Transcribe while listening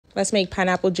Let's make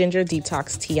pineapple ginger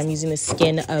detox tea. I'm using the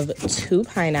skin of 2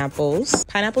 pineapples.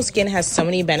 Pineapple skin has so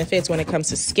many benefits when it comes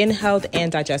to skin health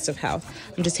and digestive health.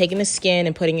 I'm just taking the skin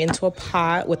and putting it into a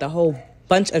pot with a whole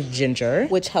bunch of ginger,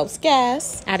 which helps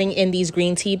gas. Adding in these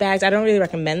green tea bags. I don't really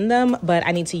recommend them, but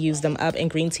I need to use them up, and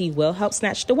green tea will help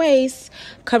snatch the waste.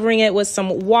 Covering it with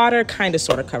some water, kind of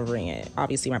sort of covering it.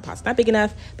 Obviously my pot's not big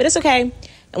enough, but it's okay.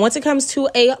 And once it comes to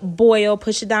a boil,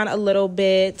 push it down a little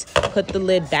bit, put the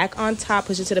lid back on top,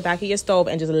 push it to the back of your stove,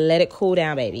 and just let it cool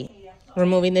down, baby.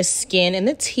 Removing the skin and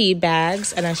the tea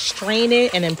bags, and I strain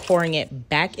it and then pouring it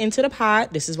back into the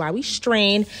pot. This is why we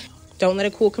strain. Don't let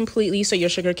it cool completely so your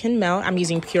sugar can melt. I'm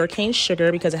using pure cane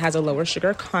sugar because it has a lower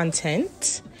sugar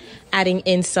content. Adding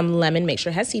in some lemon, make sure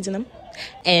it has seeds in them,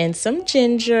 and some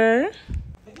ginger.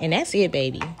 And that's it,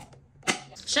 baby.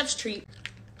 Chef's treat.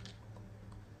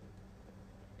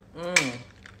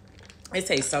 It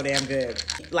tastes so damn good.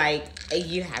 Like,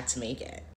 you have to make it.